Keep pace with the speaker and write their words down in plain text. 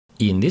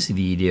In this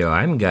video,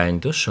 I'm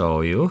going to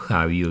show you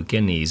how you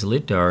can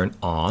easily turn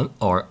on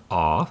or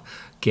off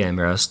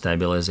camera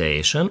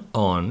stabilization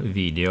on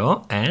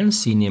video and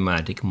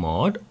cinematic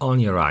mode on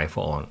your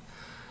iPhone.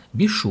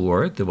 Be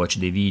sure to watch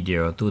the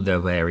video to the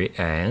very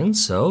end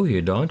so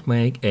you don't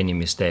make any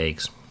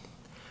mistakes.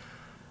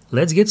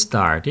 Let's get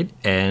started,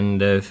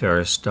 and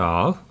first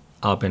off,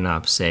 open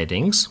up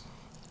Settings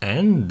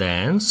and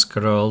then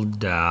scroll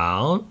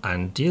down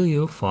until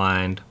you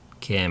find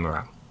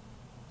Camera.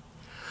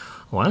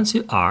 Once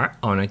you are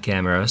on a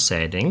camera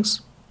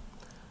settings,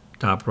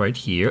 tap right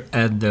here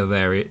at the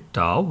very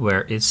top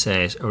where it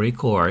says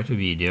Record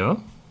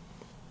Video.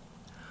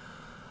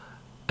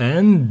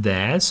 And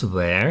that's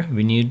where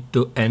we need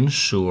to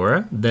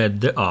ensure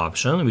that the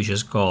option, which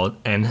is called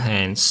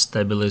Enhanced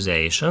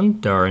Stabilization,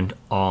 turned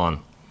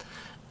on.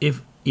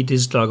 If it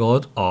is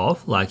toggled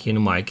off, like in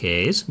my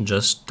case,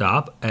 just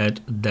tap at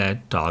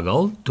that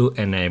toggle to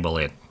enable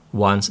it.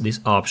 Once this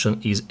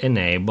option is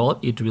enabled,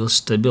 it will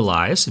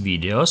stabilize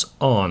videos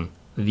on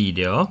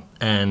video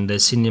and the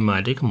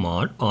cinematic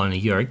mode on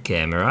your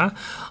camera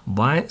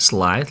by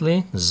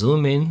slightly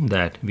zooming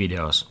that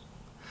videos.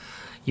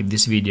 If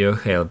this video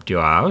helped you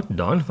out,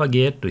 don't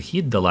forget to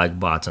hit the like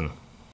button.